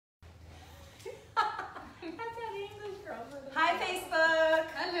That's how the English girls are. Hi, Facebook.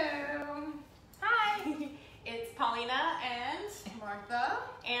 Hello. Hi. It's Paulina and Martha.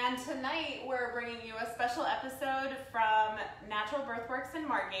 And tonight we're bringing you a special episode from Natural Birthworks in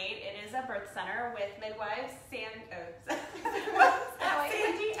Margate. It is a birth center with midwives Sandy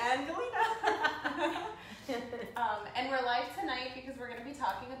and Gelena. And we're live tonight because we're going to be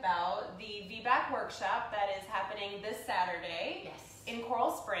talking about the VBAC workshop that is happening this Saturday. Yes. In Coral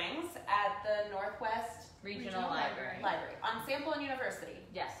Springs at the Northwest Regional Library. On Sample and University.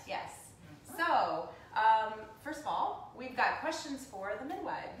 Yes. Yes. So, first of all, we've got questions for the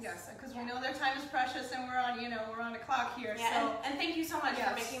midwives. Yes, because we know their time is precious and we're on the clock here. Yeah, so and thank you so much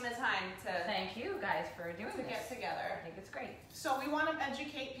for making the time to Thank you guys for doing this. get together. I think it's great. So we want to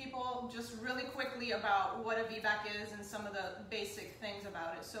educate people just really quickly about what a VBAC is and some of the basic things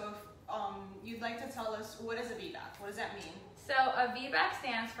about it. So if you'd like to tell us, what is a VBAC? What does that mean? So a VBAC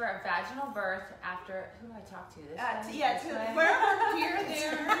stands for a vaginal birth after, who do I talk to this way? Wherever, here,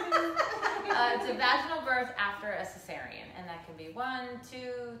 there. It's a vaginal birth after a cesarean, and that can be 1,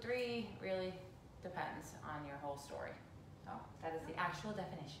 2, 3, really depends on your whole story. So that is the actual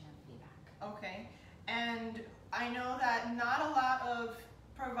definition of VBAC. Okay, and I know that not a lot of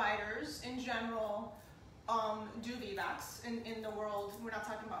providers in general do VBACs in the world. We're not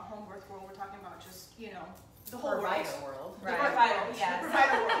talking about home birth world, we're talking about just, the whole Provider world. The Right. provider, yes. The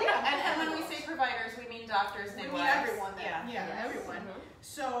provider world, yeah. And when we say providers, we mean doctors, We midwives. mean everyone then. Yeah. Yeah, Yes. everyone. Mhm.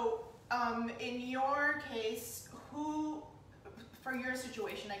 So, in your case, who, for your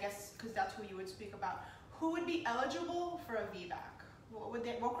situation, I guess, because that's who you would speak about, who would be eligible for a VBAC?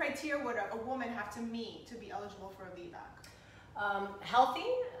 What criteria would a woman have to meet to be eligible for a VBAC?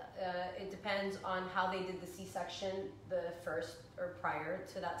 Healthy, it depends on how they did the C-section the first or prior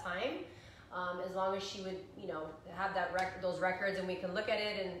to that time. As long as she would, have those records and we can look at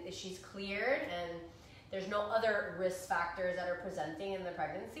it and if she's cleared and there's no other risk factors that are presenting in the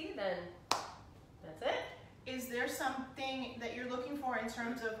pregnancy, then that's it. Is there something that you're looking for in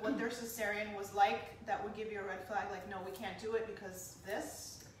terms of what their cesarean was like that would give you a red flag, like, no, we can't do it because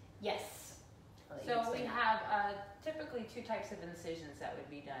this? Yes. So we have typically 2 types of incisions that would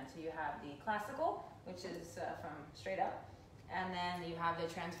be done. So you have the classical, which is from straight up, and then you have the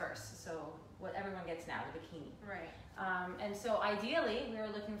transverse. So what everyone gets now, the bikini. Right. And so ideally, we were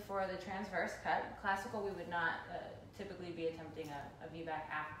looking for the transverse cut. Classical, we would not typically be attempting a VBAC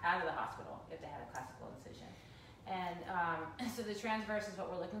out of the hospital if they had a classical incision. And so the transverse is what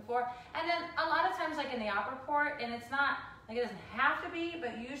we're looking for. And then a lot of times, like in the op report, and it's not, like it doesn't have to be,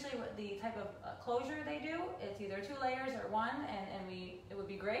 but usually what the type of closure they do, it's either 2 layers or 1, and it would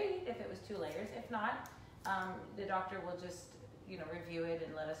be great if it was 2 layers. If not, the doctor will just, review it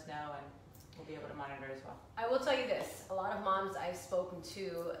and let us know, and we'll be able to monitor as well. I will tell you this, a lot of moms I've spoken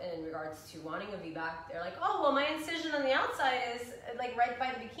to in regards to wanting a VBAC, they're like, oh, well, my incision on the outside is like right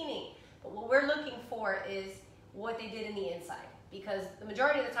by the bikini. But what we're looking for is what they did in the inside. Because the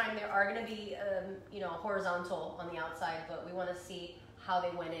majority of the time there are going to be, horizontal on the outside, but we want to see how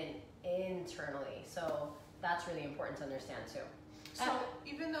they went in internally. So that's really important to understand too. So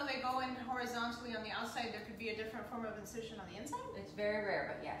even though they go in horizontally on the outside, there could be a different form of incision on the inside? It's very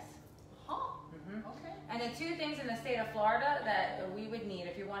rare, but yes. Huh. Mm-hmm. Okay. And the 2 things in the state of Florida that we would need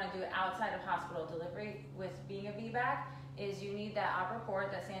if you want to do it outside of hospital delivery with being a VBAC is you need that op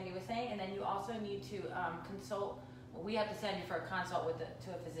report that Sandy was saying, and then you also need to consult. We have to send you for a consult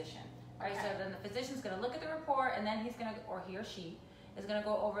to a physician, right? Okay. So then the physician's going to look at the report, and then he's going to, or he or she, is going to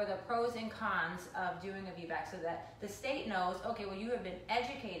go over the pros and cons of doing a VBAC so that the state knows, okay, well, you have been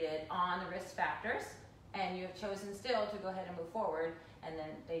educated on the risk factors, and you have chosen still to go ahead and move forward, and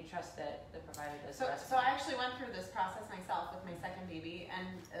then they trust that the provider does the rest. So I actually went through this process myself with my second baby,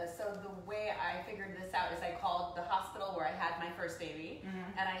 and so the way I figured this out is I called the hospital where I had my first baby,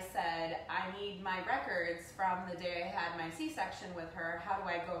 and I said, I need my records from the day I had my C-section with her. How do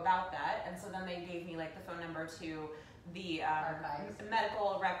I go about that? And so then they gave me like the phone number to the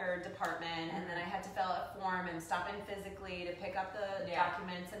medical record department, and then I had to fill out a form and stop in physically to pick up the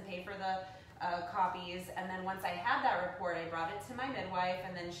documents and pay for the copies. And then once I had that report, I brought it to my midwife,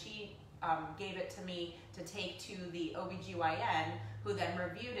 and then she gave it to me to take to the OBGYN, who then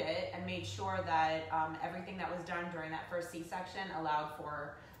reviewed it and made sure that everything that was done during that first C-section allowed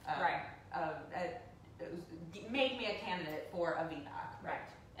for made me a candidate for a VBAC. Right.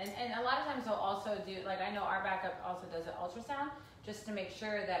 And a lot of times they'll also do, like I know our backup also does an ultrasound just to make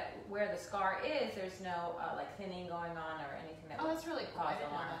sure that where the scar is, there's no like thinning going on or anything that would that's really cool. I cause didn't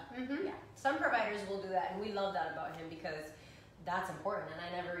know alarm. that. Mm-hmm. Yeah. Some providers will do that, and we love that about him because that's important, and I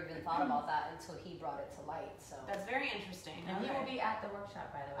never even thought about that until he brought it to light. So That's very interesting. And he will be at the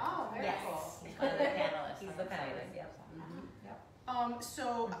workshop, by the way. Oh, Very Yes. cool. He's one of the panelists. He's on the the site. panelist, yep.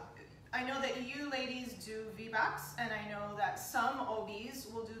 So I know that you ladies do VBACs, and I know that some OBs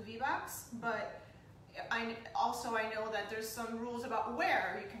will do VBACs, but I know that there's some rules about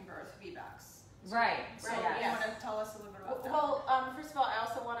where you can birth VBACs. Right. So Right, you yes. want to tell us a little bit about that? Well, first of all, I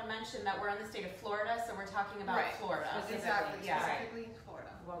also want to mention that we're in the state of Florida, so we're talking about Right. Florida. Exactly, Yeah. specifically Florida.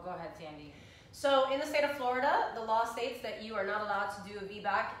 Well, go ahead, Sandy. So in the state of Florida, the law states that you are not allowed to do a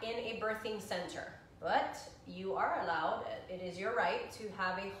VBAC in a birthing center, but you are allowed, it is your right, to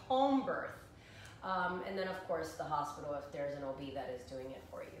have a home birth. And then of course the hospital, if there's an OB that is doing it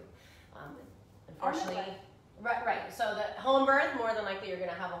for you. Unfortunately, right. So the home birth, more than likely you're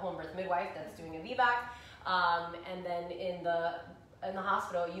gonna have a home birth midwife that's doing a VBAC. And then in the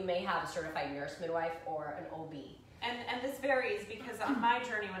hospital, you may have a certified nurse midwife or an OB. And this varies because on my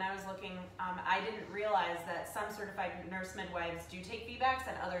journey when I was looking, I didn't realize that some certified nurse midwives do take VBACs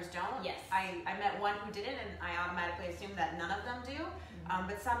and others don't. Yes. I met one who didn't, and I automatically assumed that none of them do,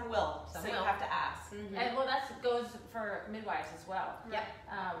 but some will. Some so will. you have to ask. And well, that goes for midwives as well. Yep.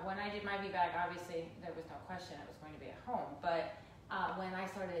 When I did my VBAC, obviously there was no question it was going to be at home. But when I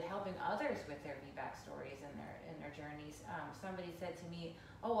started helping others with their VBAC stories and their journeys, somebody said to me,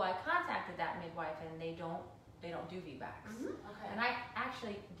 "Oh, well, I contacted that midwife and they don't do VBACs." Okay. And I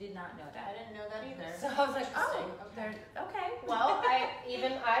actually did not know I that. didn't know that either. So I was like, oh, Interesting. There's okay. well, I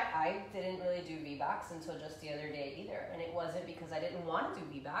didn't really do VBACs until just the other day either. And it wasn't because I didn't want to do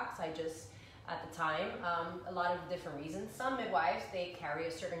VBACs. I just, at the time, a lot of different reasons. Some midwives, they carry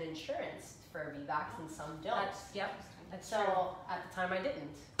a certain insurance for VBACs and some don't. That's So true. at the time I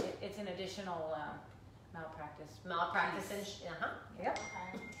didn't. It's an additional malpractice. Malpractice Yep.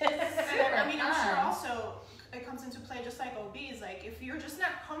 Okay. And I mean, I'm sure also it comes into play just like OBs. Like if you're just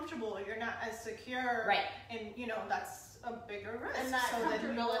not comfortable, you're not as secure, Right. and that's a bigger risk. And that so then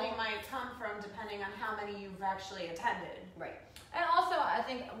comfortability might come from depending on how many you've actually attended. Right. And also, I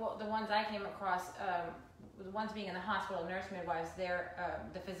think the ones I came across, the ones being in the hospital, nurse midwives,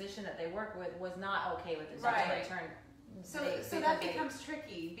 the physician that they work with was not okay with this. Right. So So that becomes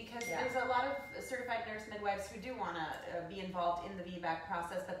tricky because Yeah. there's a lot of certified nurse midwives who do want to be involved in the VBAC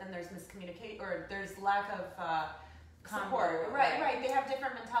process, but then there's miscommunication or there's lack of support. Right. They have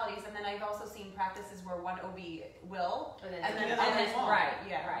different mentalities, and then I've also seen practices where one OB will, And then and then the other others won't. won't. right,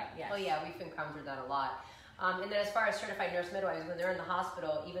 Yeah. right, yes. Well, yeah, we've encountered that a lot. And then as far as certified nurse midwives, when they're in the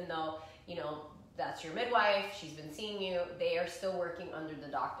hospital, even though, that's your midwife, she's been seeing you, they are still working under the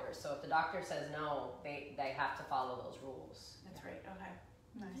doctor. So if the doctor says no, they have to follow those rules. That's right. Okay.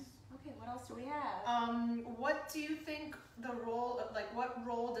 Nice. Okay. What else do we have? What do you think the role, what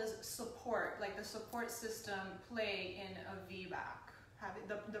role does support, the support system play in a VBAC? Having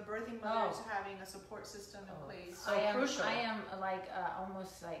the birthing mothers having a support system in place. So crucial. I am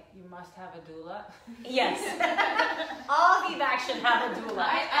almost like you must have a doula. Yes. All VBACs should have a doula.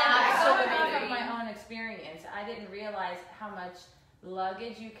 I from my own experience, I didn't realize how much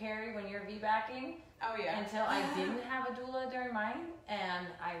luggage you carry when you're VBACing Oh yeah. until I didn't have a doula during mine, and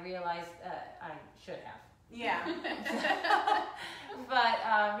I realized I should have. Yeah.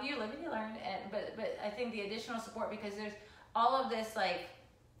 But you live and you learn, but I think the additional support, because there's all of this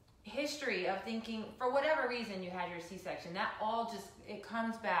history of thinking for whatever reason you had your C-section, that all it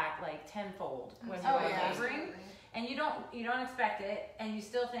comes back tenfold when Oh, you're yeah. laboring, and you don't expect it, and you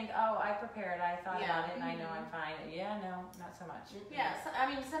still think, oh, I prepared, I thought Yeah. about it, and I know I'm fine. Yeah, no, not so much. Yeah, so, I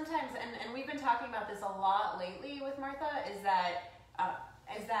mean, sometimes, and we've been talking about this a lot lately with Martha, is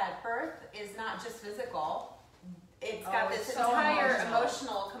that birth is not just physical. It's got this it's so entire emotional.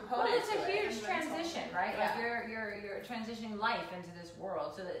 emotional component Well, it's to a it. huge transition, right? Yeah. Like you're transitioning life into this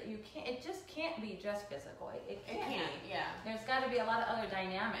world, so that it just can't be just physical. It It can't. can't, yeah. There's got to be a lot of other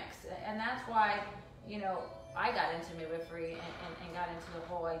dynamics, and that's why I got into midwifery and got into the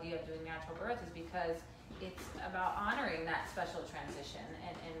whole idea of doing natural birth, is because it's about honoring that special transition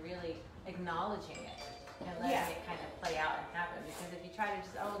and really acknowledging it and letting it kind of play out and happen. Because if you try to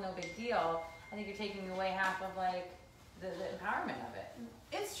just, no big deal, I think you're taking away half of the empowerment of it.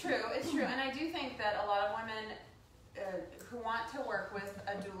 It's true, and I do think that a lot of women who want to work with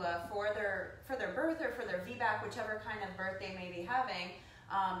a doula for their birth or for their VBAC, whichever kind of birth they may be having,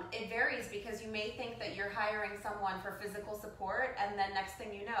 it varies, because you may think that you're hiring someone for physical support, and then next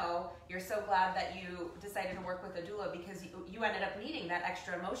thing you know, you're so glad that you decided to work with a doula because you ended up needing that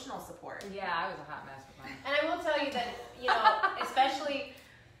extra emotional support. Yeah, I was a hot mess with mine. And I will tell you that, especially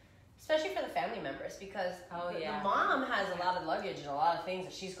for the family members, because the mom has a lot of luggage and a lot of things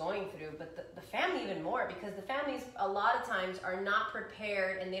that she's going through, but the family even more, because the families a lot of times are not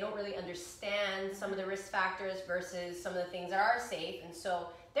prepared and they don't really understand some of the risk factors versus some of the things that are safe, and so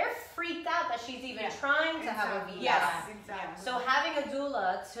they're freaked out that she's even trying to have a VBAC. Yes, exactly. So having a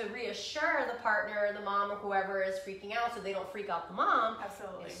doula to reassure the partner, the mom, or whoever is freaking out, so they don't freak out the mom,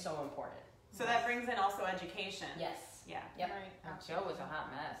 Absolutely. is so important. So that brings in also education. Yes. Yeah. Yep. Right. Joe was a hot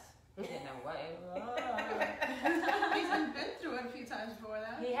mess. He didn't know what. He's been through it a few times before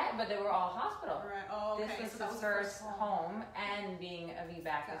that. He had, but they were all hospital. Right. Oh, okay. This was So that his the first home and being a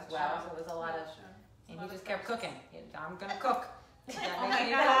VBAC as well, so it was a lot of. Gotcha. And he just kept cooking. I'm gonna cook. Oh my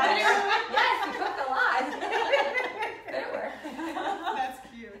God. Yes, he cooked a lot. It worked. That's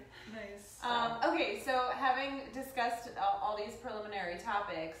cute. Nice. Okay, so having discussed all these preliminary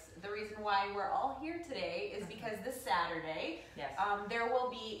topics, the reason why we're all here today is because this Saturday, Yes. there will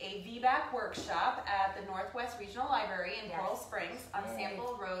be a VBAC workshop at the Northwest Regional Library in Yes. Coral Springs on Yay.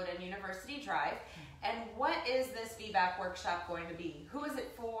 Sample Road and University Drive. And what is this VBAC workshop going to be? Who is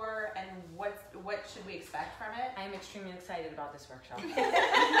it for, and what should we expect from it? I am extremely excited about this workshop.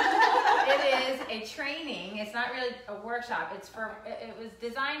 It is a training. It's not really a workshop. It's for. It was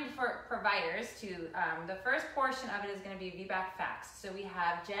designed for providers to. The first portion of it is going to be VBAC Facts. So we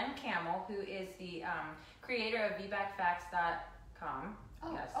have Jen Camel, who is the creator of VBACfacts.com.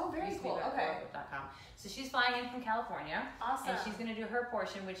 Very used to be cool. Okay. VBACfacts.com. So she's flying in from California. Awesome. And she's going to do her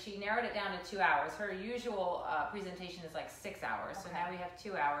portion, which she narrowed it down to 2 hours. Her usual presentation is like 6 hours. So Okay. now we have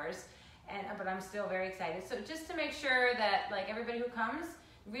 2 hours. But I'm still very excited. So just to make sure that like everybody who comes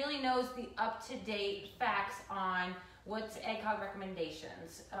really knows the up-to-date facts on what's ACOG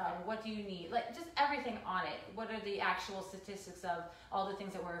recommendations, what do you need, like just everything on it. What are the actual statistics of all the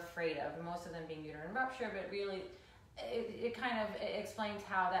things that we're afraid of, most of them being uterine rupture, but really it kind of explains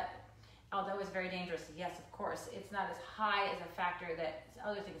how that, although it's very dangerous, yes, of course, it's not as high as a factor that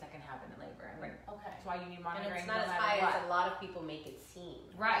other things that can happen in labor. And Okay. that's why you need And monitoring it's not no as matter high what. as a lot of people make it seem.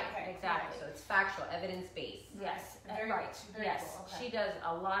 Right, Okay, exactly. So it's factual, evidence-based. Yes, Very- right. very Yes, cool, okay. she does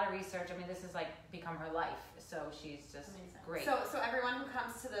a lot of research. I mean, this is like become her life. So she's just Amazing. great. So everyone who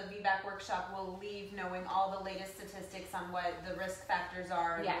comes to the VBAC workshop will leave knowing all the latest statistics on what the risk factors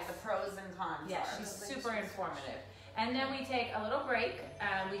are, and Yes. what the pros and cons Yeah, are. she's super informative. And then we take a little break.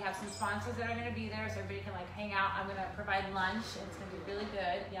 We have some sponsors that are going to be there, so everybody can like hang out. I'm going to provide lunch, and it's going to be really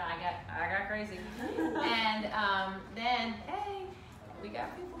good. Yeah, I got crazy. And then hey, we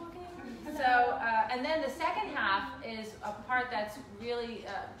got people looking. So and then the second half is a part that's really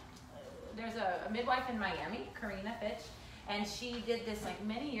there's a midwife in Miami, Karina Fitch, and she did this like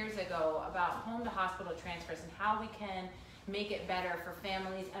many years ago about home to hospital transfers and how we can make it better for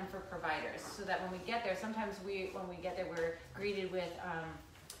families and for providers, so that when we get there, sometimes when we get there, we're greeted with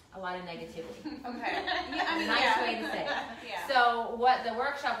a lot of negativity. Okay. Yeah, I mean, Nice way to say it. Yeah. So what the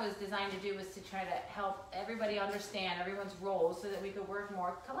workshop was designed to do was to try to help everybody understand everyone's roles so that we could work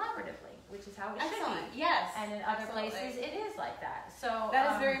more collaboratively, which is how it should Excellent. be. Yes. And in other absolutely. places, it is like that. So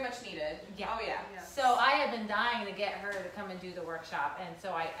That is very much needed. yeah. Oh yeah. So I have been dying to get her to come and do the workshop, and so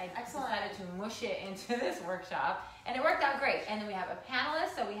I Excellent. decided to mush it into this workshop, and it worked out great. And then we have a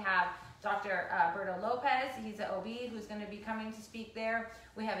panelist, so we have Dr. Berto Lopez, he's an OB who's going to be coming to speak there.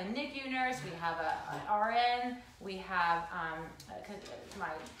 We have a NICU nurse, we have an RN, we have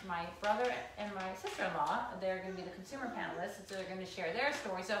my brother and my sister-in-law, they're going to be the consumer panelists, so they're going to share their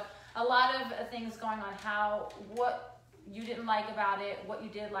story. So a lot of things going on, what you didn't like about it, what you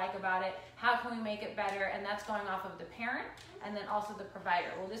did like about it, how can we make it better, and that's going off of the parent and then also the provider.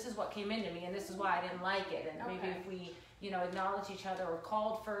 Well, this is what came into me, and this is why I didn't like it, and maybe Okay. if we, acknowledge each other or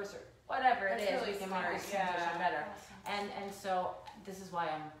called first or whatever it That's is, really we can smart, make this transition yeah. better. And so this is why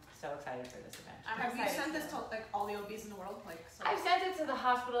I'm so excited for this event. I'm Have you excited sent this too. to like all the OBs in the world? Like, so I've sent it to the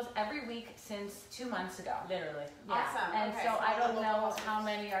hospitals every week since 2 months ago. Literally. Yeah. Awesome, And okay. so I don't Local know hospitals. how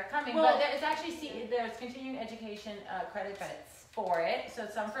many are coming, Well- but there's actually there's continuing education credits for it. So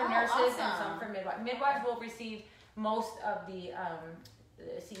some for Oh, nurses and awesome. some for midwives. Midwives will receive most of the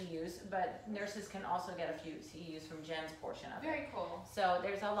CEUs, but nurses can also get a few CEUs from Jen's portion of it. Very cool. So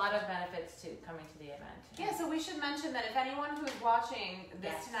there's a lot of benefits to coming to the event. Yeah, so we should mention that if anyone who is watching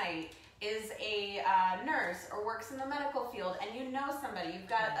this Yes. tonight is a nurse or works in the medical field, and you know somebody, you've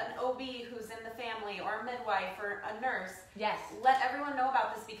got an OB who's in the family, or a midwife, or a nurse, Yes. let everyone know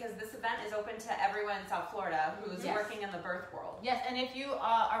about this, because this event is open to everyone in South Florida who's Yes. working in the birth world. Yes, and if you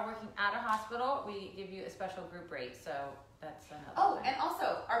are working at a hospital, we give you a special group rate. So that's another Oh, thing. and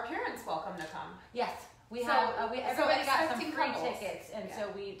also, are parents welcome to come? Yes, we So- have. so Everybody got some expecting free couples. tickets, and Yeah. so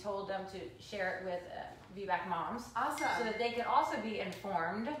we told them to share it with VBAC moms, Awesome. so that they could also be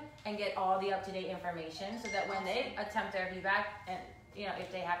informed and get all the up-to-date information, so that when they attempt their VBAC, and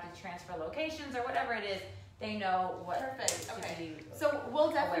if they have to transfer locations or whatever it is, they know what Perfect. to Okay. be. So we'll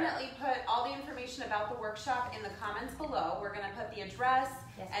definitely put all the information about the workshop in the comments below. We're going to put the address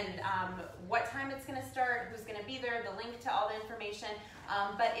Yes. and what time it's going to start, who's going to be there, the link to all the information.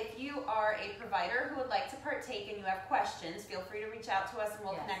 But if you are a provider who would like to partake and you have questions, feel free to reach out to us and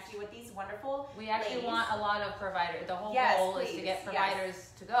we'll Yes. connect you with these wonderful We actually ladies. want a lot of providers. The whole Yes, goal is to please. get providers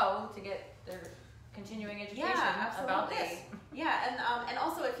to go to get their continuing education about this. Yeah, and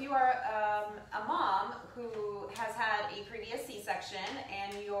also if you are a mom who has had a previous C-section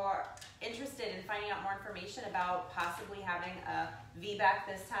and you're interested in finding out more information about possibly having a VBAC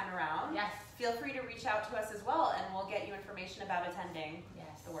this time around, Yes. feel free to reach out to us as well and we'll get you information about attending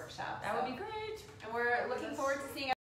Yes. the workshop. That would be great. And we're looking forward to seeing